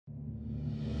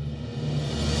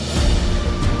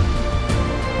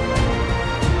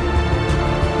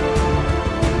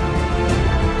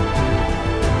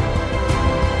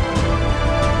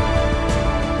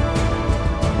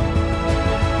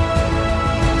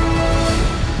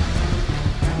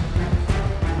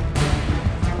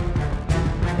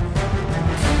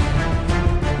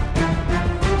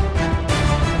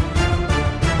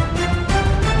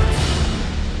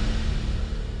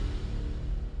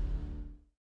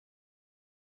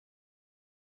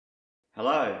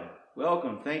Hello,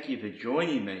 welcome, thank you for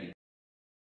joining me.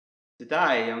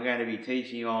 Today I'm going to be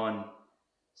teaching on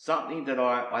something that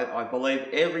I believe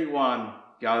everyone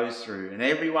goes through and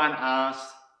everyone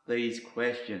asks these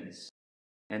questions.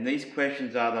 And these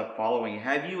questions are the following.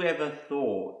 Have you ever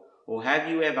thought or have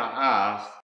you ever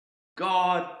asked,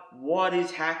 God, what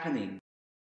is happening?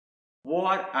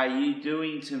 What are you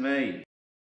doing to me?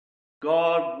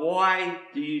 God, why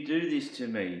do you do this to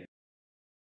me?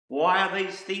 Why are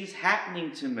these things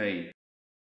happening to me?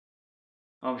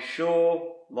 I'm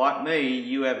sure, like me,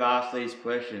 you have asked these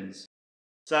questions.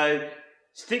 So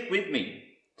stick with me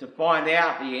to find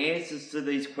out the answers to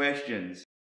these questions.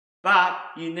 But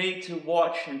you need to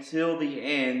watch until the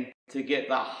end to get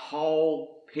the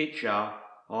whole picture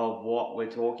of what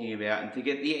we're talking about and to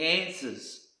get the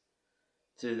answers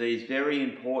to these very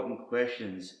important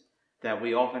questions that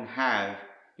we often have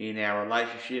in our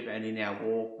relationship and in our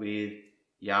walk with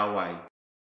Yahweh.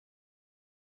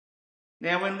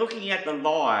 Now, when looking at the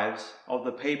lives of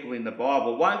the people in the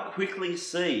Bible, one quickly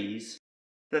sees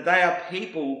that they are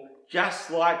people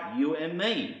just like you and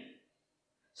me.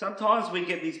 Sometimes we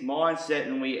get this mindset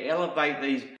and we elevate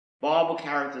these Bible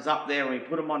characters up there and we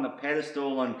put them on the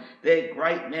pedestal and they're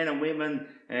great men and women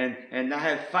and they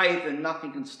have faith and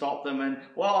nothing can stop them. And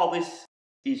while this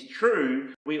is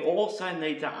true, we also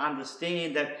need to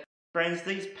understand that, friends,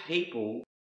 these people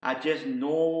are just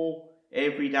normal,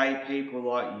 everyday people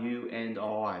like you and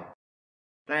I.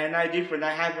 They are no different.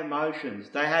 They have emotions.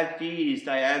 They have fears.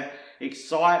 They have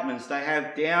excitements. They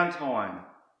have downtime.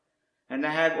 And they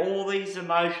have all these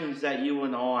emotions that you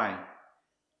and I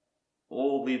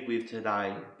all live with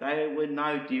today. They were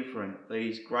no different,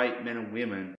 these great men and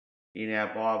women in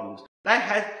our Bibles. They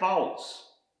had faults,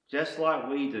 just like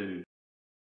we do.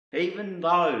 Even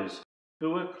those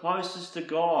who were closest to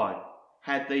God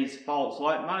had these faults,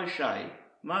 like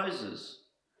Moses,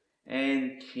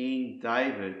 and King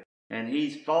David. And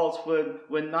his faults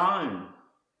were known,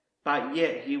 but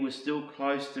yet he was still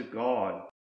close to God.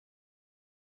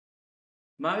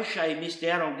 Moshe missed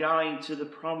out on going to the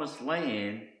promised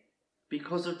land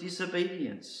because of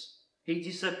disobedience. He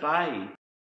disobeyed.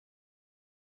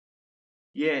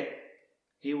 Yet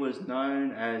he was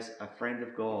known as a friend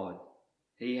of God.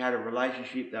 He had a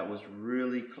relationship that was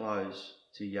really close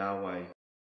to Yahweh.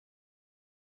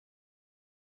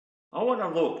 I want to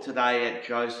look today at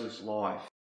Joseph's life.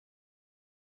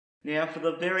 Now, for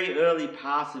the very early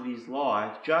parts of his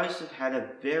life, Joseph had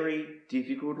a very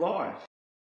difficult life.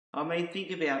 I mean,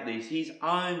 think about this. His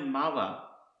own mother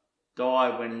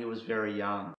died when he was very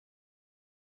young.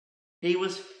 He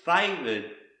was favoured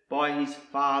by his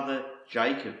father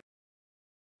Jacob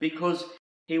because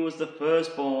he was the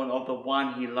firstborn of the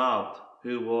one he loved,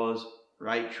 who was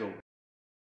Rachel.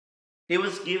 He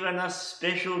was given a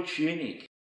special tunic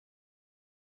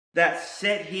that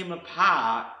set him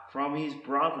apart from his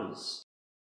brothers,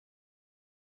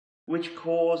 which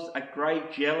caused a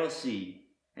great jealousy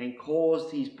and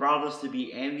caused his brothers to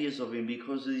be envious of him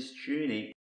because this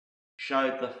tunic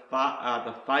showed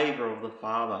the favour of the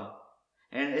father.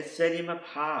 And it set him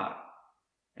apart,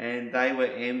 and they were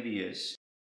envious.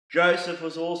 Joseph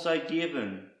was also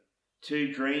given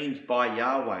 2 dreams by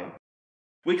Yahweh,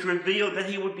 which revealed that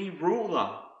he would be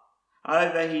ruler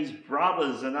over his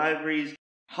brothers and over his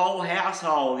whole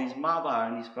household, his mother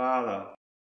and his father.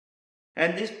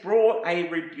 And this brought a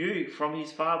rebuke from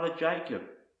his father Jacob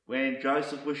when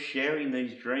Joseph was sharing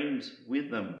these dreams with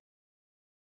them.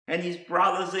 And his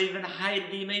brothers even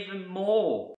hated him even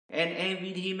more and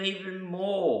envied him even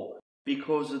more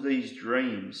because of these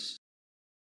dreams.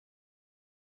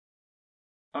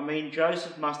 I mean,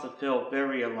 Joseph must have felt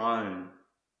very alone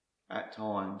at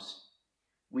times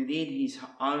within his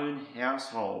own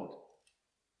household.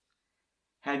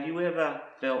 Have you ever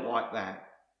felt like that?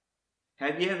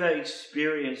 Have you ever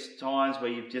experienced times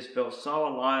where you've just felt so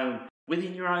alone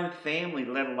within your own family,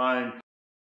 let alone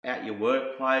at your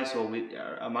workplace or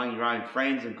among your own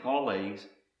friends and colleagues?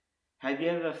 Have you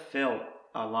ever felt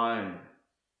alone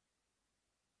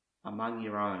among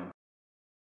your own?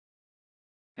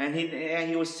 And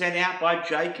he was sent out by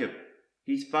Jacob,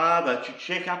 his father, to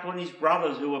check up on his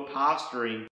brothers who were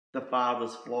pasturing the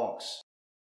father's flocks.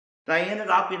 They ended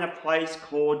up in a place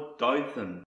called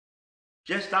Dothan,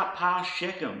 just up past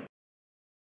Shechem.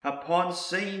 Upon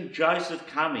seeing Joseph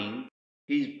coming,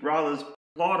 his brothers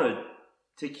plotted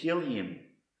to kill him.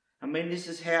 I mean, this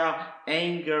is how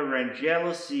anger and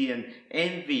jealousy and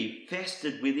envy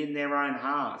festered within their own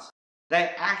hearts.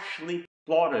 They actually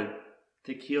plotted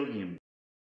to kill him,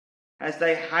 as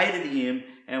they hated him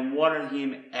and wanted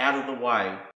him out of the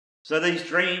way, so these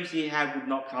dreams he had would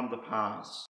not come to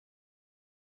pass.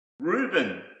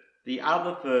 Reuben the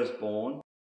other firstborn,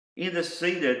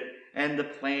 interceded and the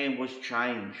plan was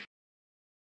changed.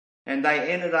 And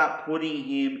they ended up putting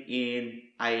him in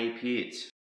a pit.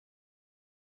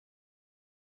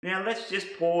 Now let's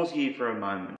just pause here for a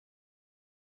moment.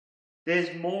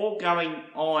 There's more going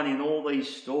on in all these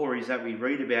stories that we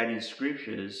read about in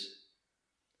scriptures.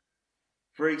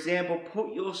 For example,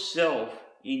 put yourself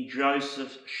in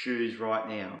Joseph's shoes right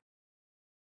now.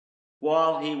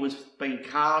 While he was being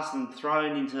cast and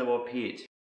thrown into a pit,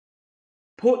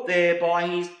 put there by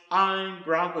his own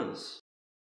brothers,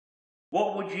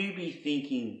 what would you be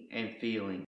thinking and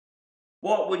feeling?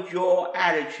 What would your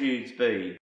attitudes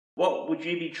be? What would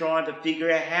you be trying to figure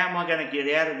out? How am I going to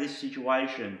get out of this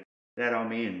situation that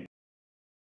I'm in?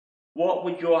 What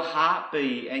would your heart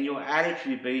be and your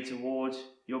attitude be towards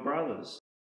your brothers?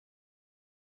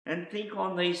 And think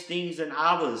on these things and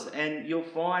others, and you'll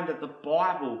find that the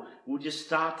Bible will just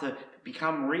start to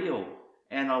become real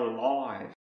and alive.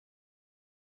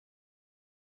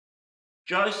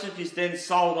 Joseph is then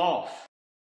sold off,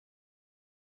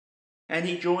 and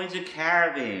he joins a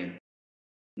caravan,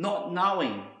 not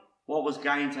knowing what was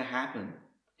going to happen.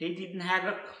 He didn't have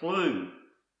a clue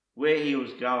where he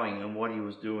was going and what he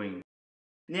was doing.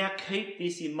 Now keep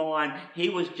this in mind, he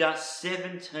was just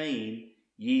 17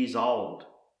 years old.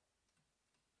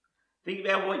 Think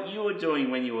about what you were doing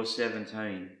when you were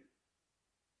 17.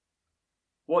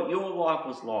 What your life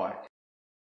was like.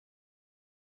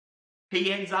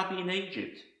 He ends up in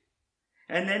Egypt.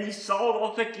 And then he's sold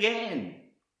off again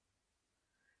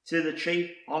to the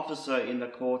chief officer in the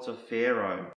court of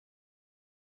Pharaoh.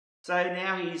 So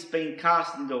now he's been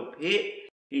cast into a pit.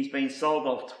 He's been sold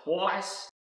off twice.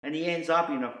 And he ends up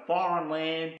in a foreign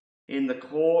land in the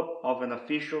court of an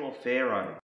official of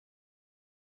Pharaoh.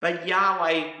 But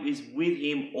Yahweh is with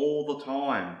him all the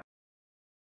time.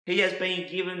 He has been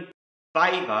given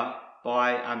favour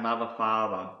by another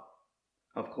father,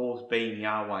 of course being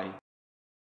Yahweh,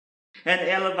 and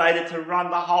elevated to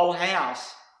run the whole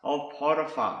house of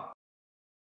Potiphar.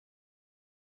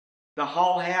 The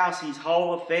whole house, his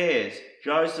whole affairs.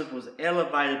 Joseph was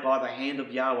elevated by the hand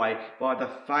of Yahweh, by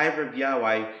the favour of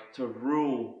Yahweh, to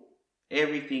rule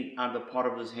everything under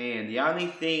Potiphar's hand. The only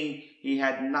thing he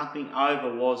had nothing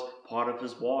over was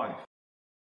Potiphar's wife.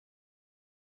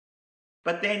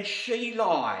 But then she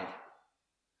lied,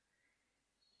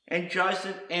 and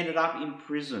Joseph ended up in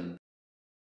prison.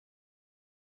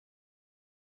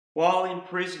 While in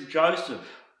prison, Joseph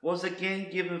was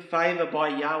again given favour by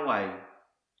Yahweh,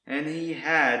 and he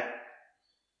had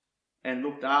and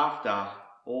looked after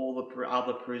all the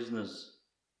other prisoners.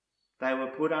 They were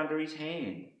put under his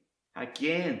hand.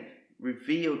 Again,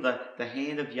 revealed the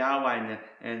hand of Yahweh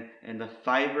and the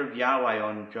favour of Yahweh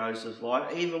on Joseph's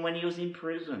life, even when he was in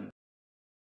prison.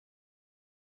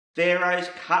 Pharaoh's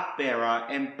cupbearer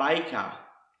and baker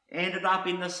ended up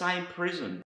in the same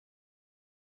prison.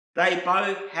 They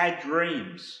both had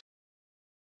dreams,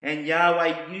 and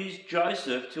Yahweh used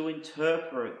Joseph to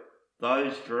interpret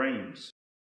those dreams.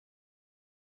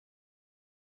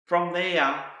 From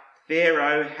there,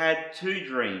 Pharaoh had 2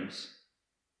 dreams,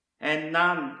 and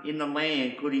none in the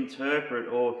land could interpret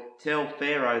or tell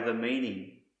Pharaoh the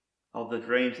meaning of the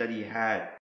dreams that he had.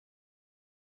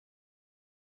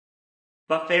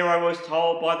 But Pharaoh was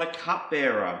told by the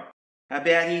cupbearer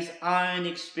about his own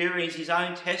experience, his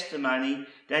own testimony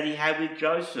that he had with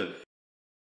Joseph.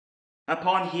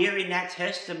 Upon hearing that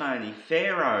testimony,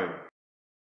 Pharaoh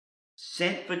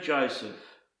sent for Joseph,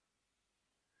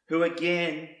 who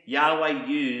again Yahweh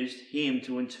used him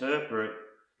to interpret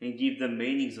and give the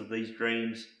meanings of these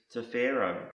dreams to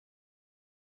Pharaoh.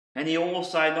 And he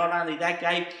also, not only that,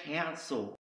 gave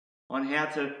counsel on how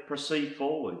to proceed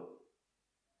forward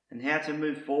and how to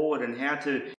move forward and how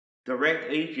to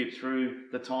direct Egypt through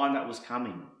the time that was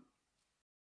coming.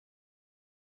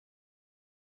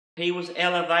 He was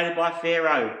elevated by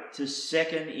Pharaoh to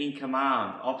second in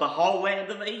command of the whole land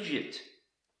of Egypt,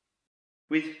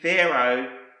 with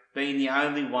Pharaoh being the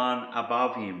only one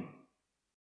above him.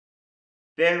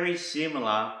 Very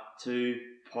similar to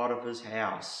Potiphar's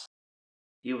house.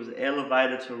 He was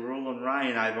elevated to rule and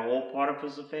reign over all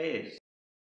Potiphar's affairs.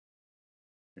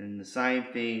 And the same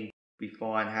thing we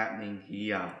find happening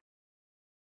here.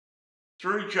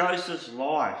 Through Joseph's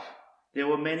life, there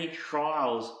were many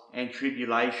trials and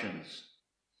tribulations.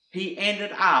 He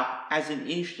ended up as an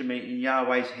instrument in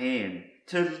Yahweh's hand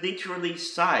to literally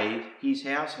save his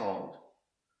household,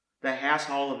 the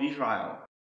household of Israel.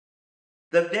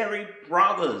 The very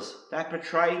brothers that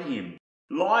betrayed him,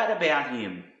 lied about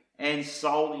him, and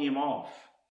sold him off.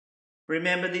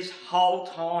 Remember, this whole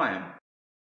time,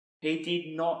 he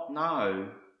did not know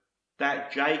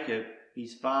that Jacob,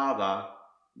 his father,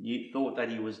 thought that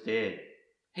he was dead.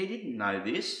 He didn't know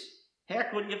this. How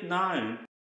could he have known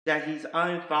that his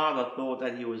own father thought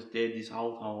that he was dead this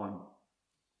whole time?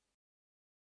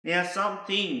 Now, some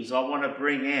things I want to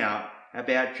bring out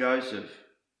about Joseph.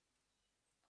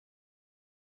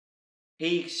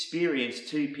 He experienced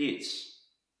two pits,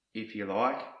 if you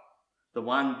like, the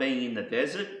one being in the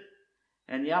desert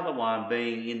and the other one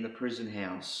being in the prison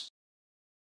house.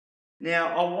 Now,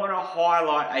 I want to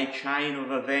highlight a chain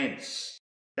of events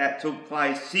that took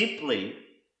place simply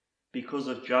because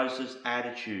of Joseph's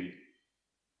attitude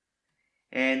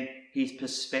and his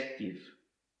perspective.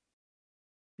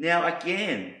 Now,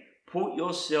 again, put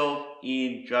yourself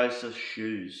in Joseph's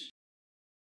shoes.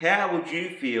 How would you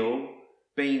feel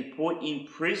being put in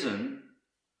prison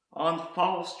on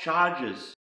false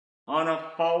charges, on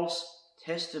a false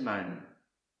testimony?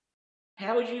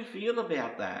 How would you feel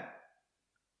about that?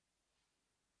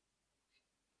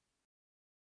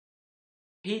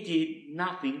 He did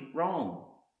nothing wrong.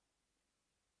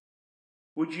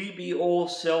 Would you be all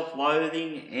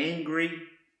self-loathing, angry,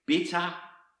 bitter,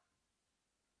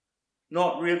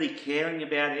 not really caring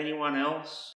about anyone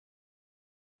else?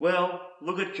 Well,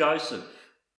 look at Joseph.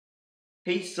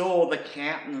 He saw the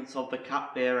countenance of the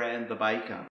cupbearer and the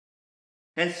baker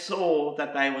and saw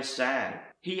that they were sad.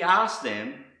 He asked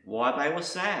them why they were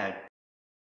sad.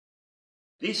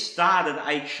 This started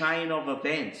a chain of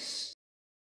events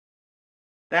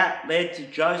that led to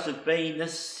Joseph being the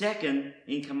second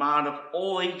in command of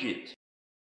all Egypt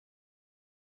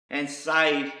and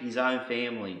saved his own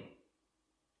family.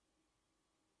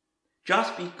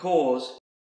 Just because,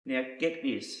 now get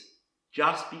this,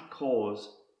 just because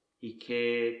he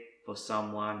cared for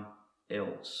someone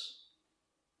else.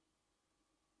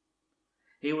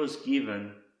 He was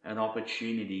given an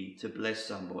opportunity to bless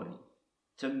somebody,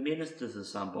 to minister to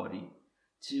somebody,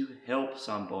 to help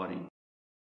somebody.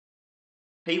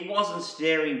 He wasn't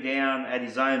staring down at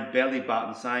his own belly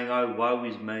button saying, "Oh, woe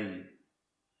is me.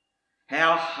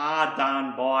 How hard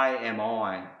done by am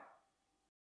I?"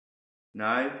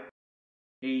 No,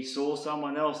 he saw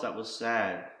someone else that was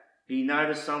sad. He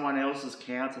noticed someone else's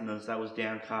countenance that was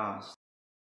downcast.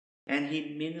 And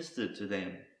he ministered to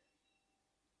them.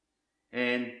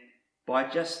 And by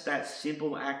just that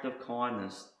simple act of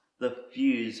kindness, the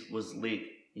fuse was lit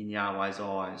in Yahweh's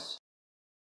eyes.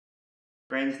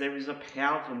 Friends, there is a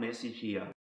powerful message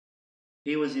here.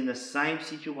 He was in the same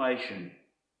situation,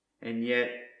 and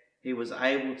yet he was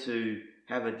able to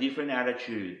have a different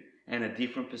attitude and a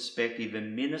different perspective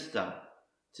and minister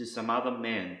to some other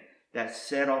men that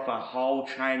set off a whole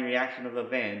chain reaction of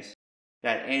events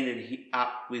that ended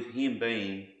up with him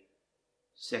being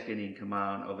second in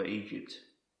command of Egypt.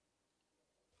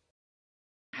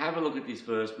 Have a look at this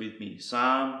verse with me.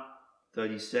 Psalm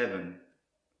 37,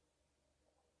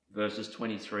 verses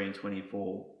 23 and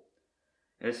 24.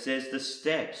 It says, "The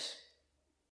steps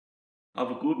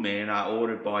of a good man are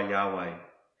ordered by Yahweh,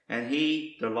 and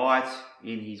he delights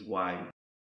in his way.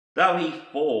 Though he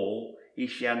fall, he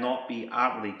shall not be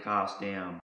utterly cast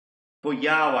down, for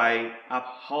Yahweh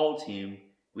upholds him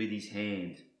with his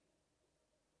hand."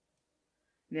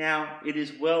 Now, it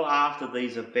is well after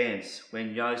these events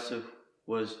when Joseph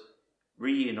was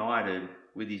reunited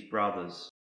with his brothers,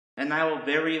 and they were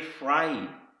very afraid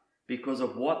because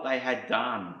of what they had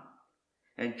done.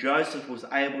 And Joseph was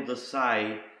able to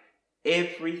say,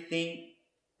 "Everything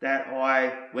that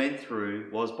I went through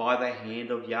was by the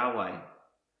hand of Yahweh,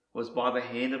 was by the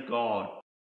hand of God.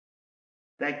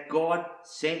 That God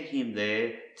sent him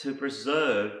there to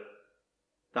preserve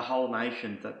the whole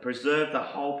nation, to preserve the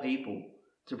whole people,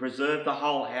 to preserve the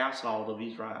whole household of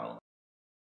Israel."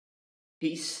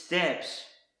 His steps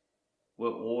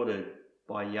were ordered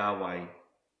by Yahweh.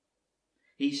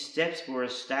 His steps were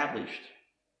established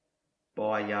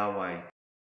by Yahweh.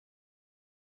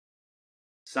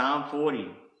 Psalm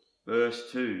 40,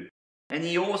 verse 2. "And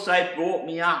he also brought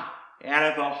me up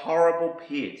out of a horrible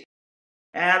pit,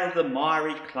 out of the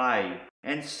miry clay,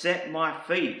 and set my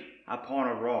feet upon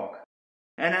a rock,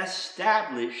 and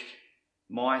established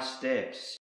my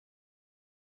steps."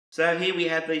 So here we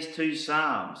have these two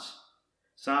Psalms,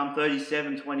 Psalm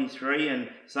 37:23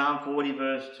 and Psalm 40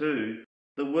 verse 2.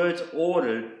 The words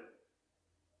ordered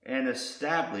and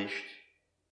established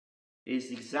is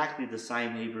exactly the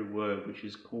same Hebrew word, which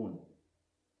is kun.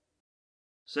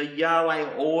 So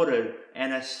Yahweh ordered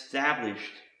and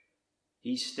established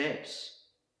his steps.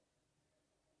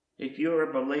 If you're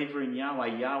a believer in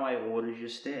Yahweh, Yahweh orders your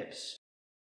steps.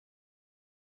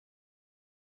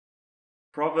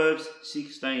 Proverbs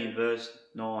 16 verse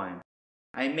 9.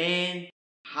 "A man's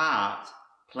heart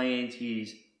plans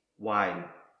his way,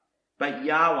 but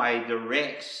Yahweh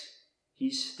directs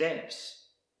his steps."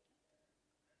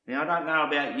 Now, I don't know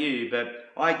about you, but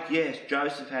I guess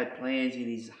Joseph had plans in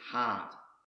his heart,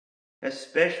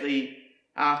 especially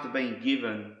after being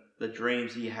given the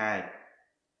dreams he had.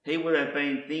 He would have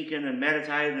been thinking and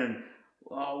meditating and,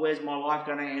 oh, where's my life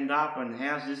going to end up and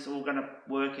how's this all going to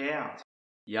work out?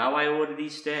 Yahweh ordered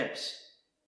his steps.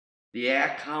 The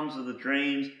outcomes of the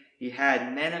dreams he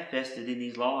had manifested in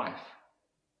his life.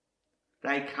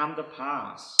 They come to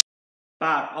pass.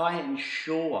 But I am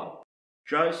sure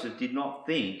Joseph did not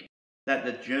think that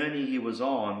the journey he was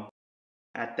on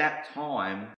at that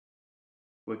time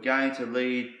were going to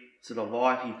lead to the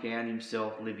life he found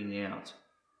himself living out.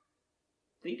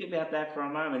 Think about that for a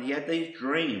moment. He had these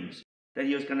dreams that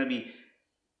he was going to be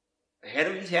head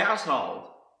of his household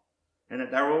and that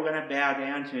they were all going to bow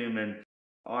down to him, and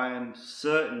I am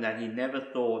certain that he never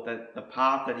thought that the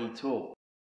path that he took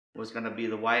was going to be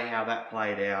the way how that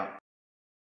played out.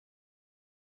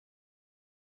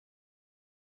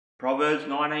 Proverbs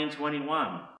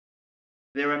 19:21.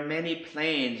 There are many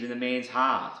plans in a man's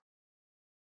heart.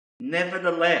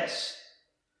 Nevertheless,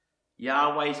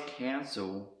 Yahweh's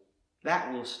counsel,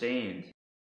 that will stand.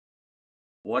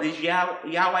 What is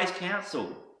Yahweh's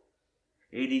counsel?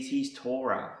 It is his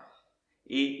Torah.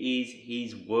 It is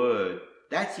his word.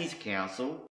 That's his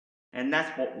counsel, and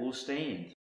that's what will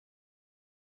stand.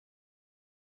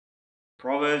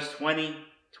 Proverbs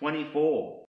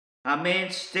 20:24. A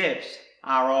man's steps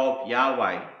are of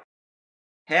Yahweh.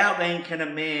 How then can a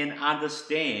man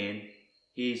understand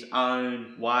his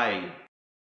own way?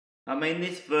 I mean,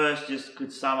 this verse just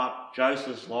could sum up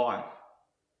Joseph's life.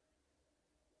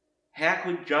 How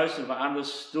could Joseph have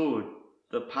understood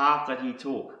the path that he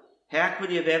took? How could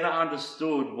he have ever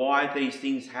understood why these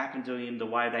things happened to him the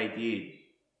way they did?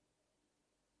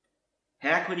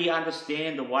 How could he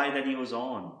understand the way that he was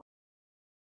on?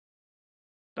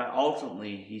 But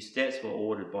ultimately, his steps were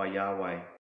ordered by Yahweh.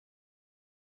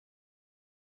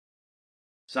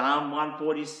 Psalm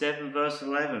 147 verse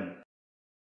 11.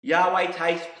 Yahweh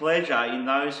takes pleasure in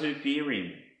those who fear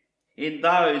him, in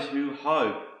those who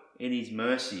hope in his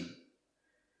mercy.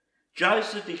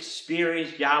 Joseph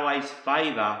experienced Yahweh's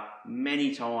favour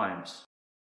many times.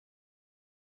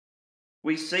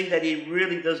 We see that he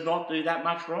really does not do that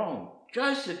much wrong.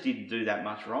 Joseph didn't do that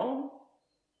much wrong.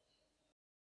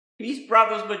 His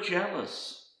brothers were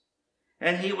jealous,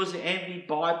 and he was envied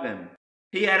by them.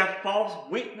 He had a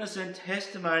false witness and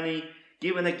testimony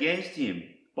given against him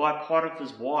by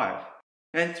Potiphar's wife.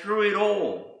 And through it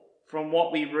all, from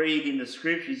what we read in the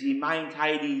scriptures, he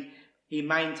maintained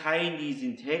his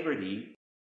integrity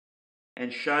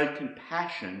and showed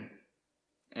compassion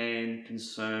and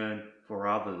concern for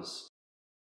others.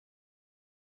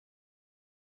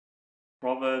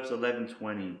 Proverbs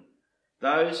 11:20.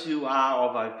 Those who are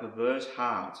of a perverse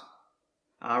heart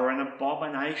are an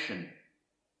abomination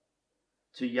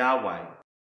to Yahweh,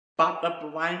 but the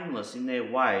blameless in their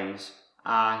ways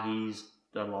are his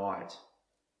delight.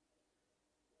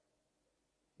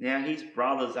 Now his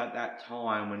brothers at that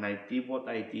time, when they did what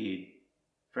they did,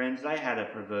 friends, they had a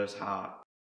perverse heart.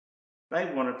 They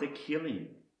wanted to kill him.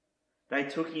 They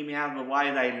took him out of the way.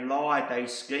 They lied, they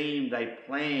schemed, they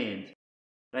planned.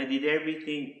 They did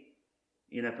everything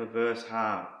in a perverse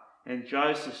heart. And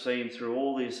Joseph seemed, through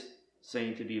all this,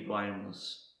 seemed to be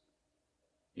blameless.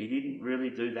 He didn't really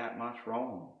do that much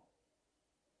wrong.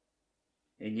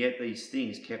 And yet these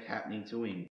things kept happening to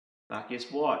him. But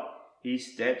guess what?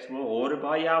 His steps were ordered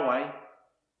by Yahweh.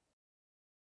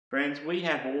 Friends, we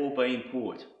have all been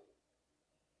put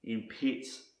in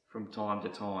pits from time to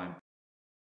time.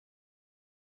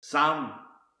 Some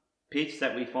pits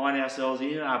that we find ourselves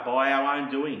in are by our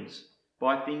own doings,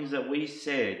 by things that we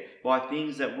said, by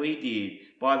things that we did,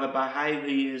 by the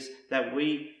behaviours that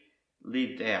we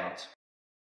lived out.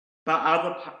 But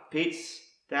other pits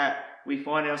that we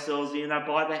find ourselves in are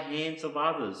by the hands of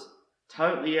others,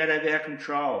 totally out of our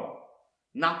control.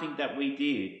 Nothing that we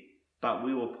did, but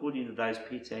we were put into those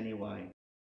pits anyway.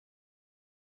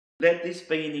 Let this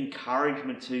be an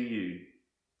encouragement to you.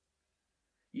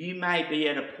 You may be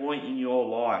at a point in your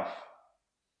life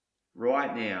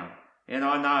right now, and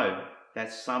I know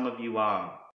that some of you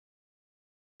are,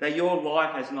 that your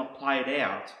life has not played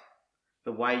out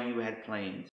the way you had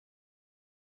planned.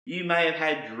 You may have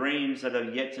had dreams that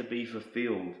are yet to be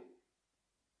fulfilled.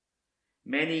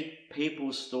 Many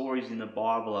people's stories in the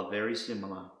Bible are very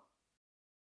similar.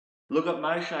 Look at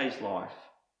Moshe's life.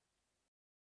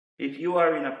 If you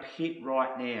are in a pit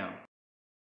right now,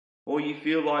 or you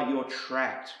feel like you're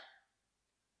trapped,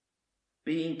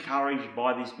 be encouraged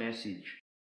by this message.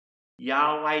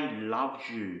 Yahweh loves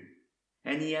you,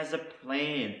 and he has a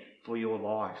plan for your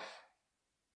life.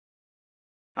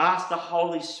 Ask the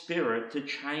Holy Spirit to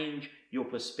change your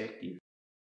perspective,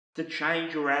 to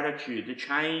change your attitude, to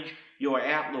change your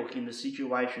outlook in the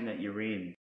situation that you're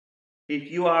in.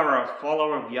 If you are a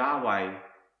follower of Yahweh,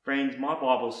 friends, my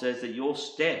Bible says that your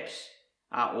steps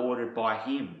are ordered by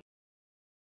Him.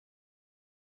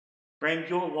 Friends,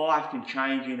 your life can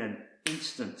change in an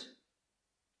instant.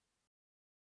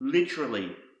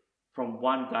 Literally, from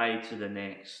one day to the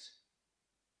next.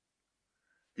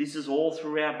 This is all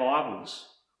through our Bibles,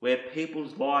 where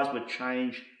people's lives were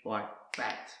changed like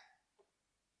that.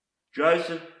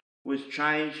 Joseph was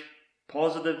changed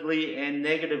positively and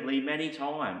negatively many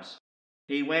times.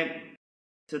 He went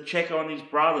to check on his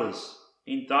brothers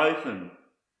in Dothan,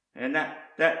 and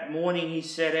that morning he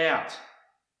set out.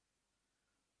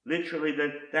 Literally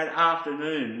that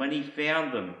afternoon when he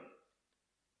found them,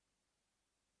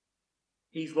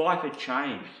 his life had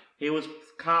changed. He was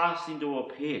cast into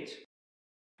a pit,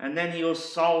 and then he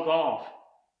was sold off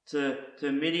to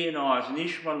Midianites and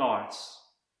Ishmaelites,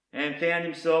 and found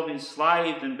himself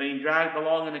enslaved and being dragged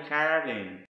along in a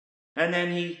caravan. And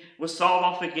then he was sold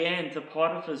off again to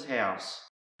Potiphar's house,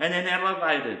 and then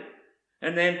elevated,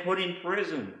 and then put in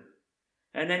prison.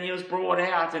 And then he was brought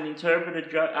out and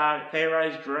interpreted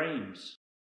Pharaoh's dreams,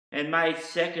 and made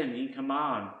second in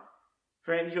command.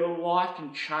 Friends, your life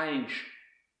can change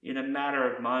in a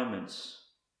matter of moments.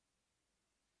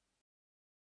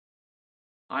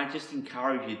 I just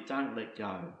encourage you, don't let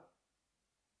go.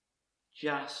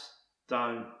 Just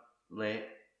don't let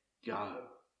go.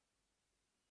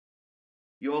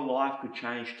 Your life could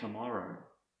change tomorrow,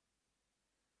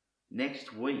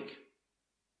 next week,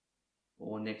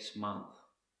 or next month,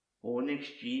 or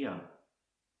next year.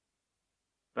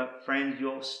 But friends,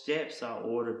 your steps are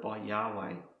ordered by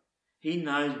Yahweh. He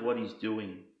knows what He's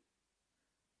doing.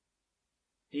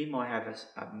 He might have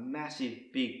a massive,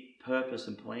 big purpose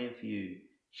and plan for you.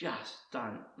 Just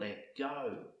don't let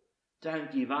go.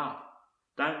 Don't give up.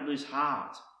 Don't lose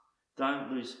heart.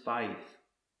 Don't lose faith.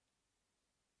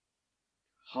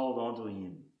 Hold on to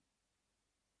Him.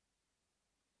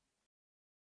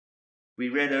 We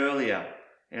read earlier,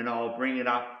 and I'll bring it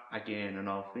up again, and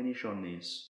I'll finish on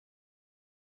this.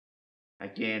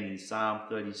 Again in Psalm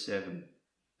 37,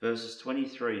 verses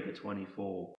 23 to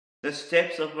 24. The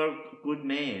steps of a good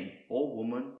man or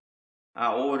woman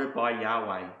are ordered by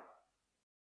Yahweh,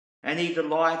 and He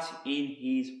delights in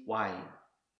his way.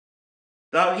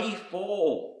 Though he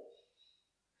fall,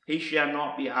 he shall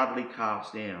not be utterly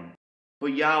cast down, for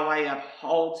Yahweh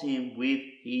upholds him with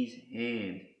His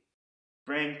hand.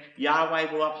 Friend,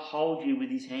 Yahweh will uphold you with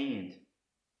His hand.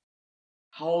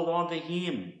 Hold on to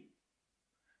Him.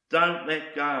 Don't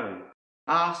let go.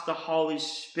 Ask the Holy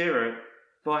Spirit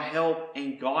for help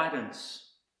and guidance.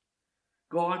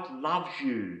 God loves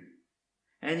you,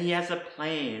 and He has a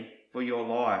plan for your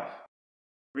life.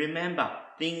 Remember,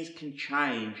 things can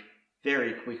change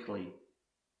very quickly.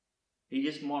 He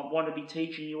just might want to be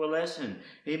teaching you a lesson.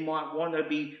 He might want to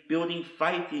be building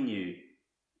faith in you.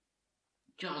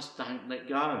 Just don't let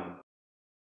go.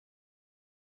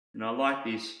 And I like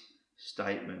this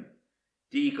statement.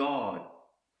 Dear God,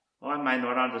 I may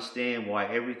not understand why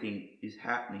everything is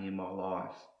happening in my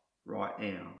life right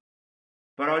now,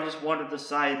 but I just wanted to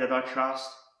say that I trust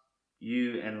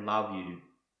You and love You.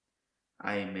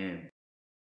 Amen.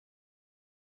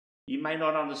 You may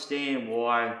not understand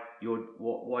why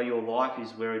your life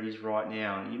is where it is right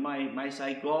now. You may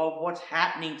say, God, what's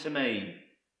happening to me?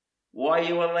 Why are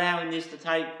You allowing this to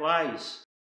take place?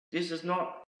 This is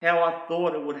not how I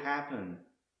thought it would happen.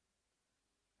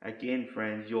 Again,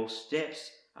 friends, your steps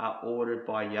are ordered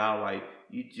by Yahweh.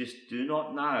 You just do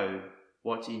not know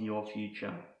what's in your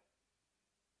future.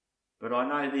 But I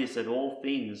know this, that all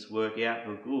things work out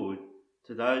for good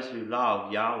to those who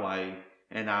love Yahweh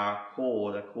and are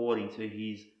called according to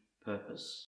His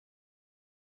purpose.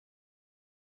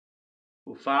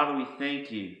 Well, Father, we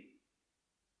thank You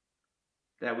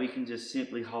that we can just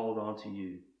simply hold on to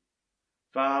You.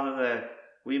 Father, that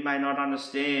we may not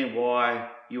understand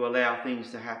why You allow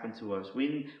things to happen to us.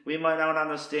 We may not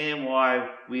understand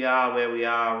why we are where we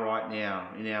are right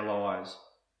now in our lives.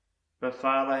 But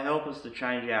Father, help us to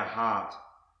change our heart.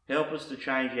 Help us to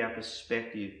change our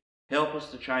perspective. Help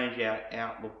us to change our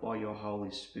outlook by Your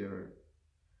Holy Spirit.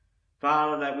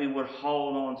 Father, that we would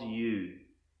hold on to You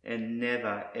and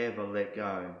never ever let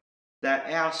go. That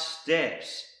our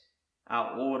steps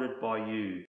are ordered by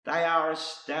You. They are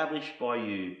established by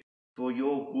You for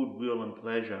Your good will and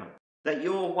pleasure. That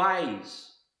Your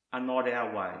ways are not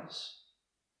our ways.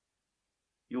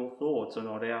 Your thoughts are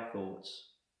not our thoughts.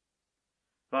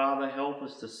 Father, help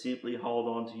us to simply hold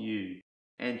on to You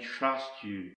and trust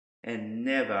You and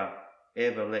never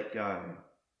ever let go.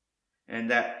 and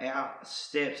that our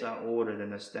steps are ordered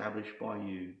and established by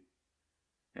you,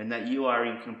 and that you are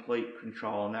in complete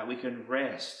control, and that we can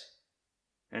rest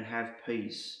and have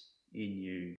peace in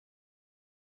you.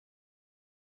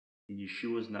 In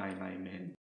Yeshua's name,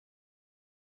 amen.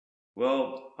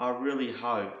 Well, I really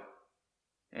hope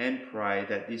and pray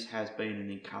that this has been an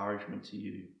encouragement to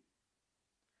you.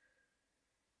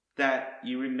 That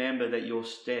you remember that your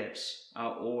steps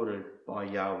are ordered by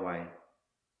Yahweh.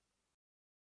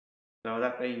 So with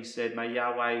that being said, may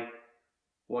Yahweh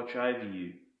watch over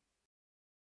you.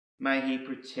 May He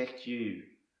protect you,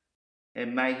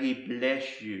 and may He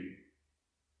bless you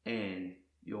and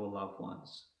your loved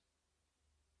ones.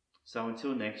 So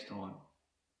until next time,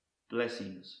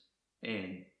 blessings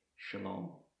and shalom.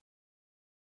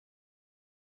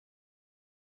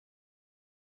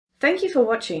 Thank you for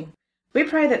watching. We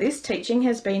pray that this teaching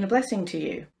has been a blessing to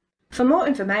you. For more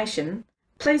information,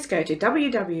 please go to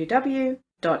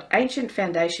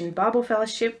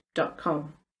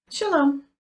www.ancientfoundationbiblefellowship.com. Shalom.